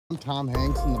Tom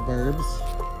Hanks in The Burbs,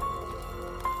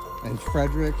 and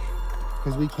Frederick,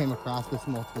 because we came across this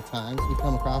multiple times. We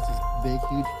come across this big,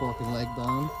 huge fork and leg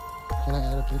bone. Can I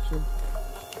add a picture?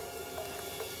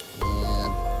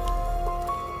 And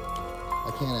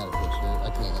I can't add a picture. I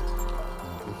can't.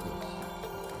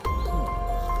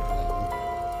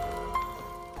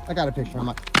 I got a picture. I'm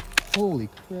like, holy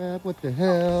crap! What the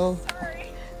hell? Sorry.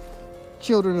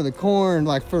 Children of the Corn,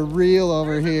 like for real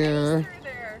over here.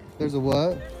 There's a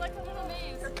what? There's like a little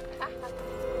maze.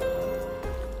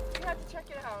 You have to check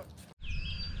it out.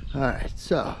 Alright,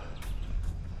 so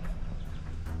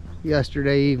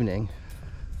yesterday evening,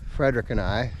 Frederick and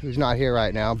I, who's not here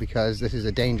right now because this is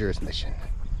a dangerous mission,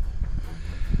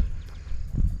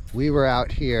 we were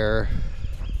out here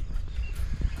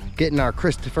getting our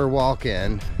Christopher walk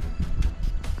in,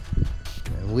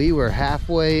 and we were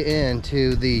halfway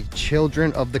into the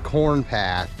Children of the Corn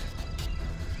path,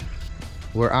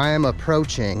 where I am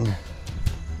approaching,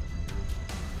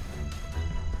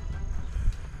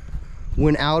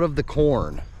 when out of the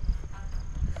corn,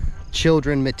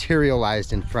 children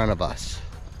materialized in front of us.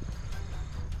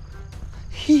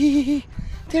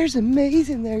 There's a maze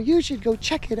in there, you should go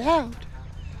check it out,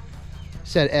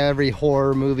 said every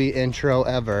horror movie intro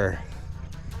ever.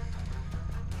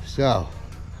 So,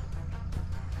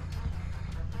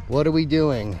 what are we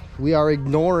doing? We are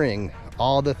ignoring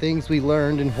all the things we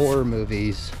learned in horror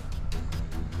movies.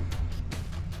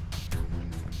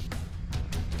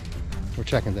 We're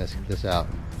checking this out.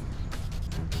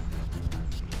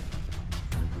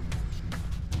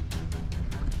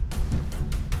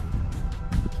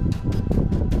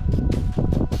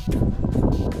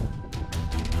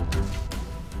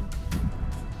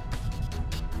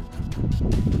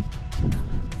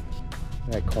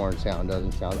 That corn sound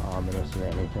doesn't sound ominous or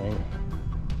anything.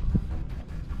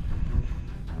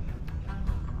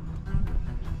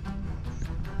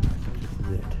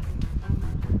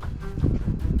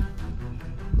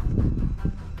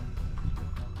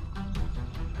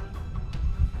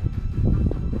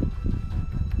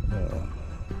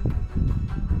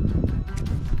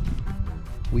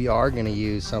 We are going to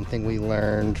use something we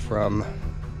learned from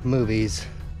movies.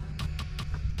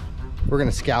 We're going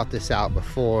to scout this out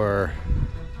before,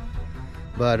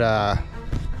 but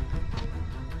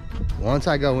once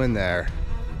I go in there,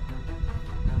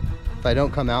 if I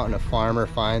don't come out and a farmer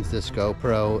finds this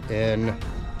GoPro in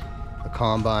a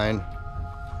combine,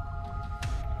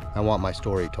 I want my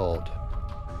story told.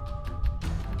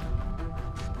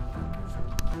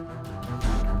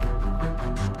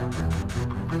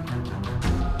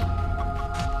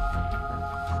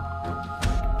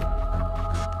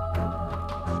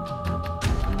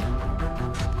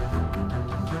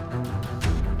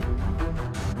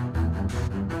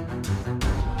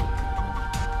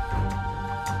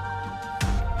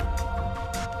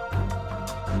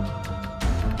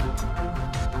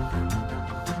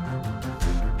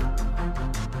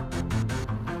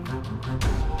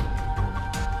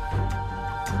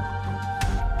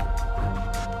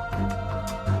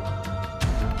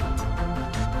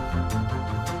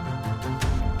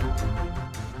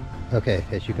 Okay,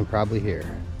 as you can probably hear,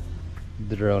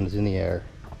 the drone is in the air.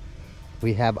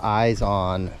 We have eyes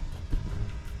on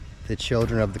the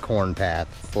Children of the Corn path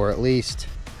for at least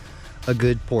a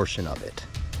good portion of it.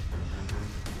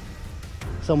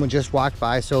 Someone just walked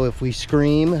by, so if we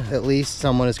scream, at least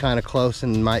someone is kind of close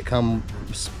and might come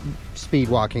speed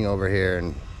walking over here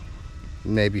and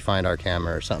maybe find our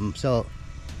camera or something. So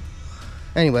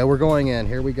anyway, we're going in.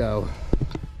 Here we go.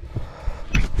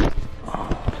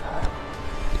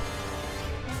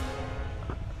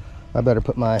 I better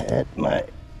put my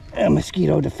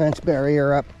mosquito defense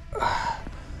barrier up.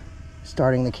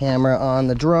 Starting the camera on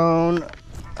the drone.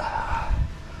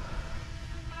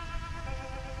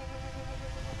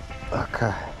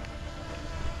 Okay.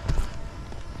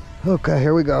 Okay,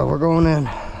 here we go. We're going in.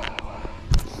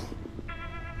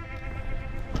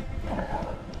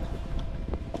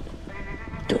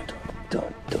 Dun,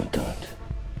 dun, dun, dun.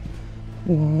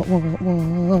 Wah, wah,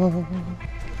 wah.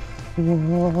 Wah,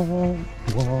 wah, wah.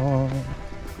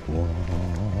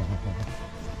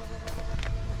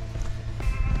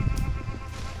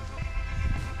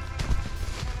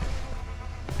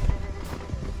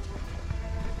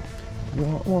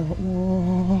 Wah, wah,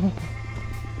 wah.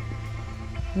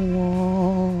 Wah,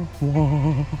 wah.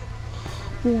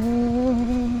 Wah.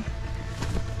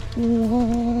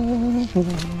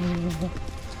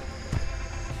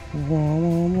 Wah,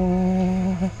 wah,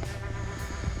 wah.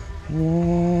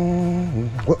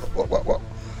 Whoa, whoa, whoa, whoa.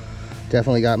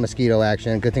 Definitely got mosquito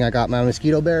action. Good thing I got my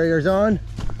mosquito barriers on.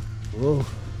 Whoa.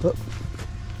 Hup.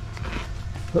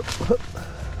 Hup, hup.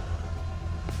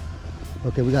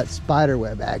 Okay, we got spider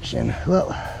web action. Well,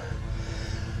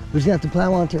 we're just gonna have to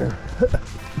plow on through.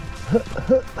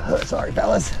 Sorry,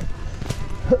 fellas.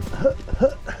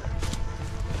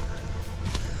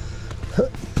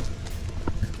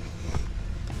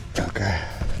 Okay.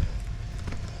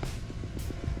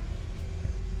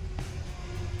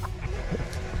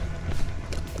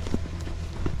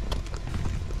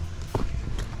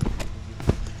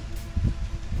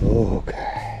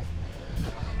 Okay.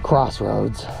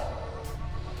 Crossroads.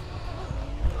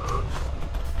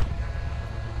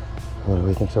 What do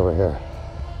we think's over here?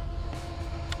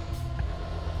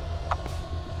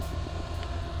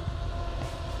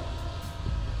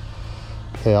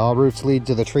 Okay, all routes lead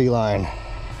to the tree line.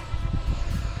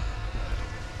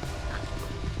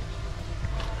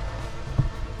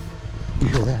 You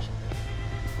hear that?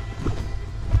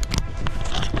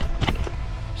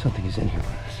 Something is in here with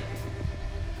us.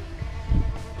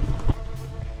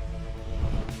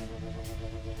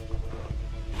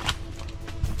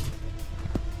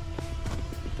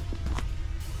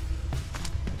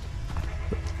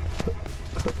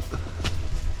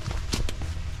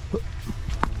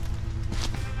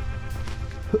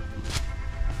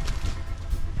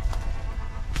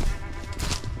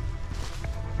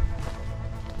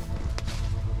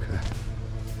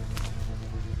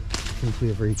 I think we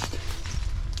have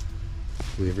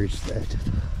reached the edge.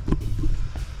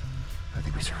 I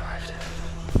think we survived.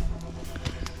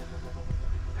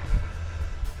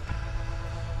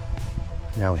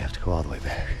 Now we have to go all the way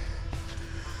back.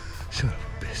 Son of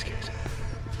a biscuit.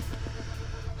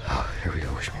 Oh, here we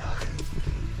go. Wish me luck.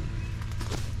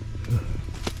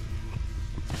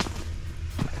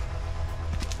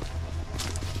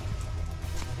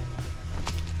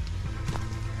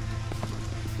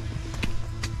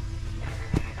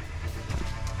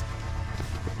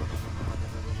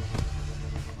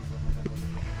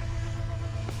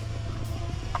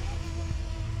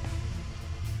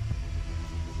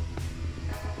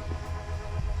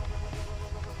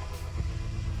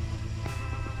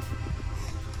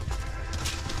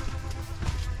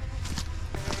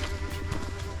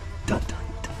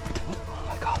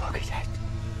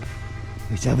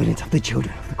 It's evidence of the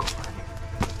children of the corn.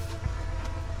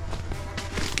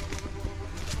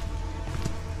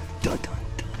 Dun dun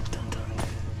dun dun dun.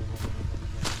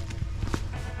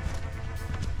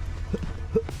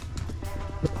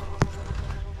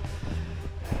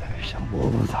 There's some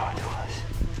wolves onto us.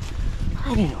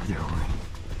 I didn't know there were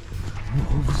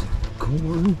wolves in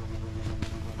corn.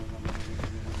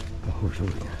 Oh, we're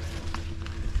totally good.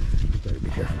 We better be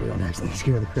careful we don't accidentally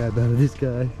scare the crap out of this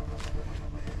guy.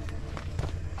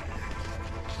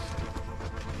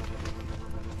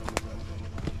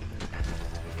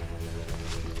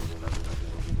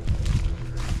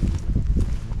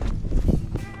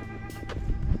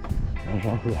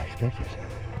 Exactly what I expected.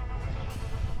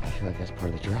 I feel like that's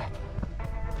part of the drop.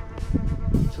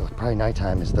 So probably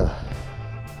nighttime is the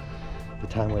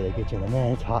time where they get you in.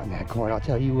 Man, it's hot in that corn, I'll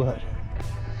tell you what.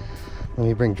 Let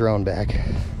me bring drone back.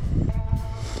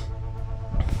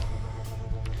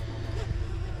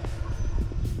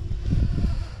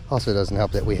 Also doesn't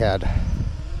help that we had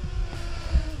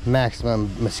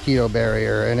maximum mosquito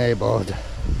barrier enabled.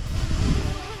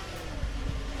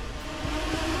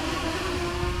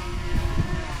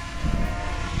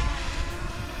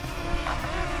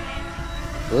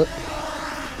 Whoop.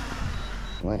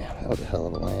 Man, that was a hell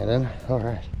of a landing.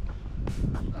 Alright.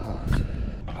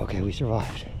 Okay, we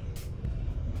survived.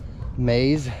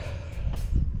 Maze.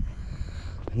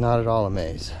 Not at all a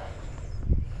maze.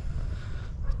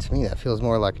 To me, that feels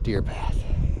more like a deer path.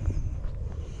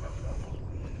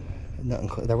 Nothing,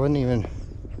 there wasn't even...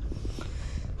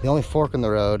 The only fork in the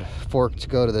road forked to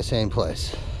go to the same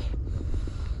place.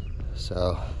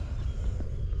 So...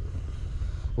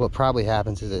 what probably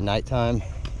happens is at nighttime,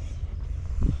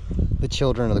 the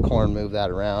children of the corn move that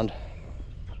around.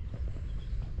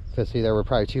 Because see, there were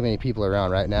probably too many people around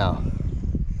right now.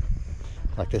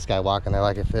 Like this guy walking there,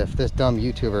 like if this dumb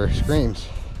YouTuber screams,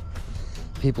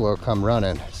 people will come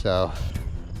running. So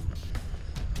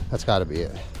that's gotta be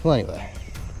it. Well, anyway,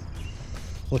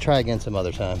 we'll try again some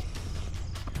other time.